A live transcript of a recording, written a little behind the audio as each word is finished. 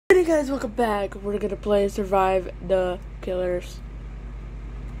Hey guys, welcome back. We're gonna play Survive the Killers.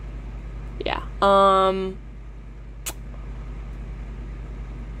 Yeah.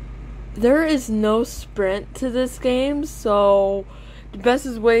 There is no sprint to this game, so the best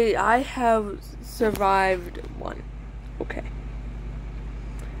way I have survived one. Okay.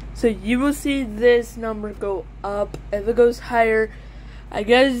 So you will see this number go up. If it goes higher, I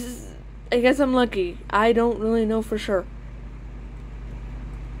guess I'm lucky. I don't really know for sure.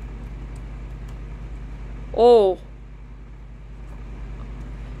 Oh.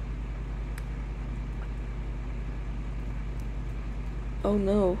 Oh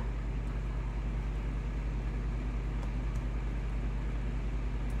no.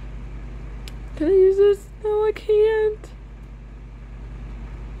 Can I use this? No, I can't.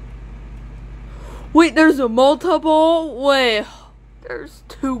 Wait, there's a multiple? Wait. There's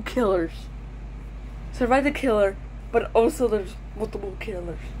two killers. Survive the killer, but also there's multiple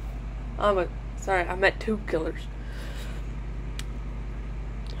killers. Sorry, I meant two killers.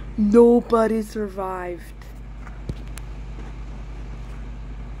 Nobody survived.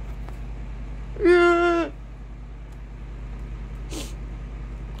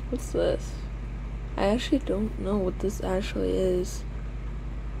 What's this? I actually don't know what this actually is.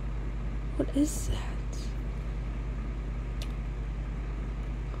 What is that?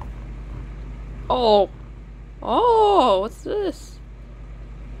 Oh, what's this?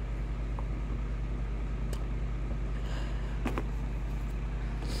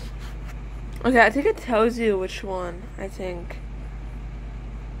 Okay, I think it tells you which one, I think.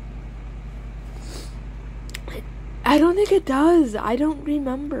 I don't think it does. I don't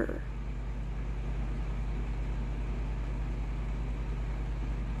remember.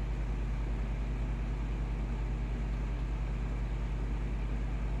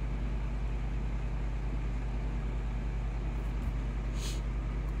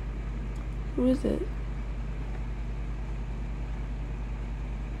 Who is it?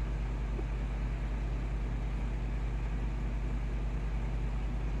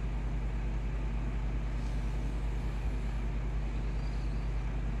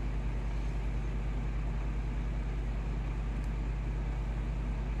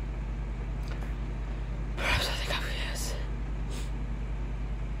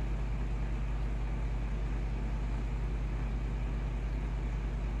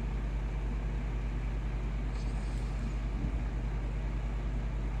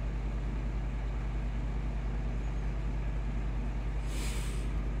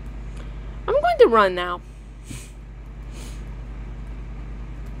 I'm going to run now.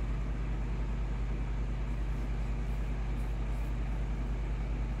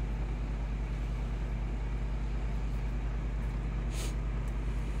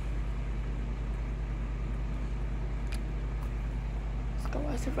 Let's go,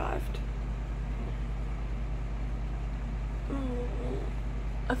 I survived.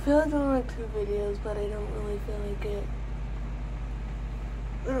 I feel like I'm like 2 videos, but I don't really feel like it.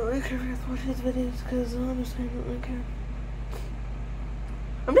 I don't really care if I watch his videos because honestly I don't really care.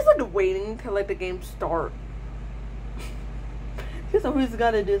 I'm just like waiting till like the game start. You just always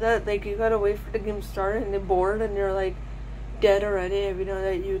gotta do that. Like you gotta wait for the game to start and you're bored and you're like dead already. If you know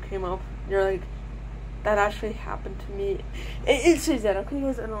that you came up, you're like, that actually happened to me. It says that, okay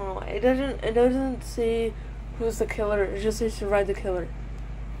guys, I don't know. It doesn't say who's the killer. It just says survive the killer.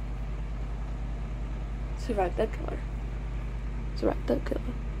 Survive the killer. Survive the killer.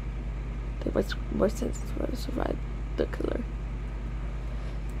 That makes more sense to survive the killer.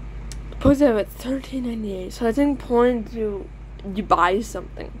 Points at 13.98. So I think points you buy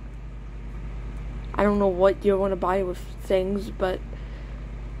something. I don't know what you want to buy with things, but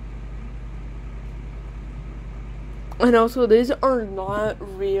and also these are not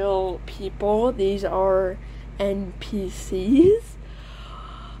real people. These are NPCs.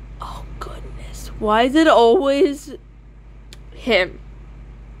 Oh goodness. Why is it always him?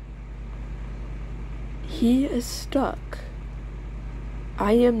 He is stuck.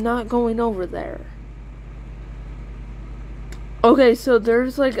 I am not going over there. Okay, so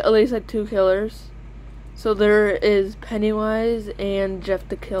there's like at least like 2 killers. So there is Pennywise and Jeff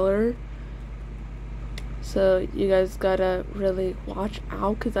the Killer. So you guys gotta really watch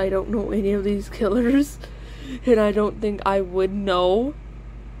out because I don't know any of these killers. And I don't think I would know.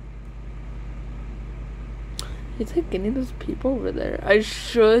 It's like getting those people over there. I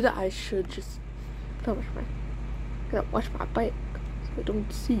should just gotta watch my back so I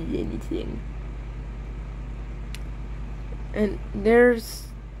don't see anything. And there's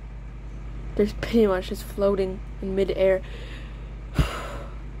Pennywise just floating in midair.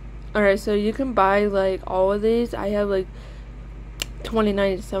 Alright, so you can buy like all of these. I have like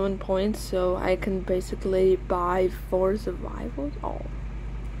 2097 points, so I can basically buy 4 survivals. Oh,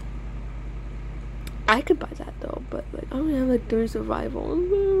 I could buy that though, but like I only have like 3 survivals.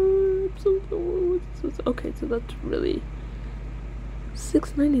 Okay, so that's really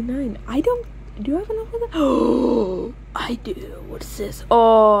 $6.99. Do I have enough of that? Oh, I do. What's this?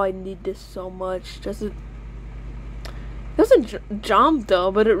 Oh, I need this so much. It doesn't jump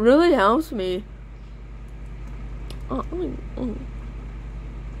though, but it really helps me.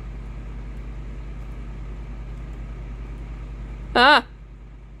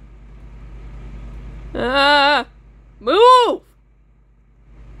 Move!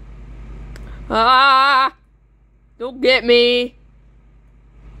 Don't get me.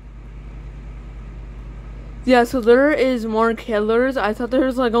 Yeah, so there is more killers. I thought there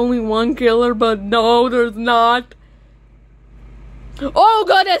was like only 1 killer, but no, there's not. Oh,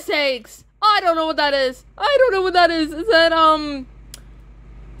 goodness sakes! I don't know what that is. Is that,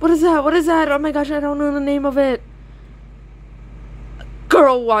 what is that? Oh my gosh, I don't know the name of it.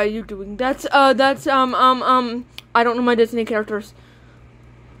 Girl, why are you doing that? I don't know my Disney characters.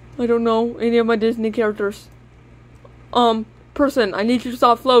 I don't know any of my Disney characters. Person, I need you to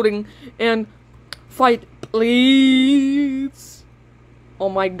stop floating and fight, please. Oh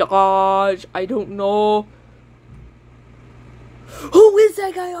my gosh, I don't know. Who is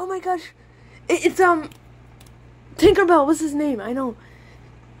that guy? Oh my gosh. It's Tinkerbell. What's his name? I know.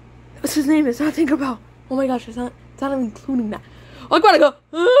 What's his name? It's not Tinkerbell. Oh my gosh, it's not even including that. I gotta go.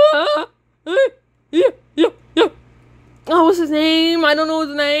 Yeah. Oh, what's his name? I don't know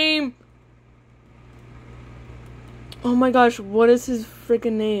his name. Oh my gosh, what is his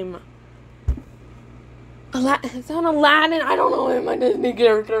freaking name? It's not Aladdin. I don't know any of my Disney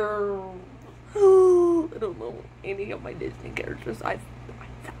characters. I don't know any of my Disney characters. I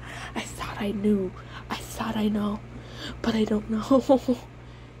thought I knew. I thought I know, but I don't know.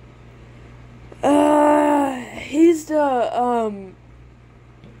 He's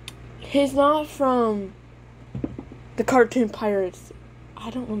he's not from the cartoon Pirates. I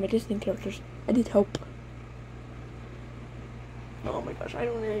don't know my Disney characters. I need help. Oh my gosh, I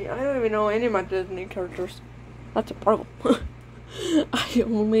don't even know any of my Disney characters. That's a problem. I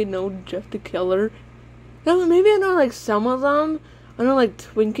only know Jeff the Killer. No, maybe I know like some of them. I know like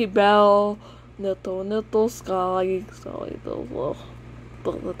Twinkie Belle, Little Sky, there's a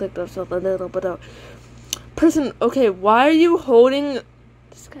little bit of person. Okay, why are you holding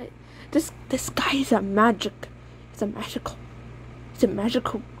this guy? This guy is a magical. He's a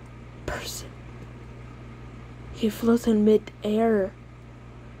magical person. He floats in mid-air.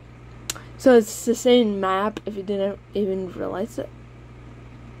 So it's the same map if you didn't even realize it.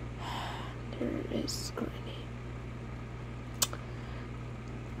 There is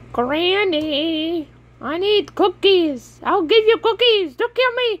Granny, I need cookies. I'll give you cookies. Don't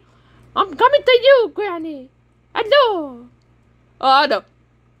kill me. I'm coming to you, Granny. Hello. Oh, no.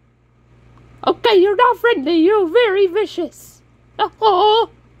 Okay, you're not friendly. You're very vicious. Oh,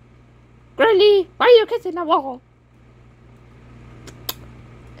 Granny, why are you kissing the wall?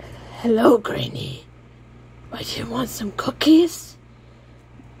 Hello, Granny. Why do you want some cookies?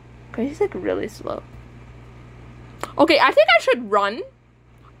 Granny's like really slow. Okay, I think I should run.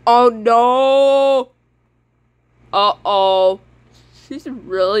 Oh no! Uh-oh. She's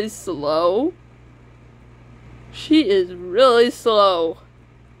really slow. She is really slow.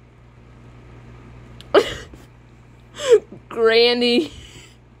 Granny.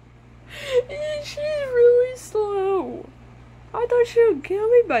 She's really slow. I thought she would kill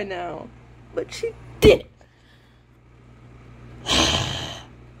me by now. But she didn't.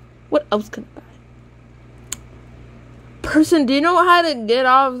 What else can I buy? Person, do you know how to get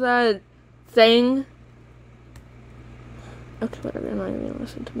off that thing? Okay, whatever, you're not even gonna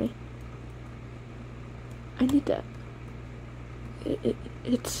listen to me. I need that.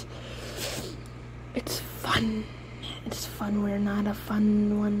 It's fun. It's fun. We're not a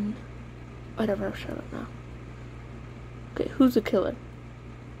fun one. Whatever, shut up now. Okay, who's the killer?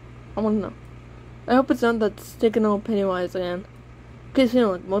 I wanna know. I hope it's not that sticking on Pennywise again. Okay, seen him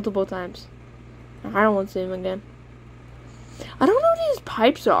like multiple times. I don't want to see him again. I don't know what these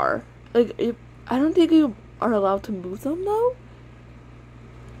pipes are. Like, I don't think you are allowed to move them though.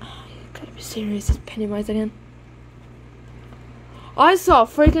 You gotta be serious. It's Pennywise again. I saw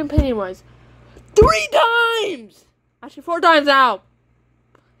freaking Pennywise 3 times! Actually 4 times now.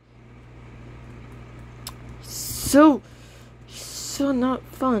 So not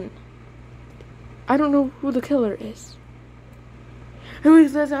fun. I don't know who the killer is.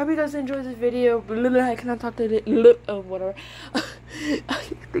 Anyways, guys, I hope you guys enjoyed this video. I cannot talk to it. Whatever.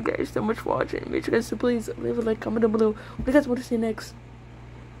 Thank you guys so much for watching. Make sure guys to please leave a like, comment down below. What do you guys want to see next?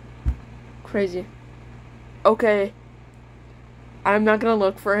 Crazy. Okay. I'm not gonna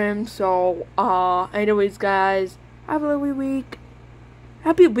look for him, so, anyways, guys, have a lovely week.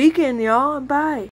 Happy weekend, y'all, and bye.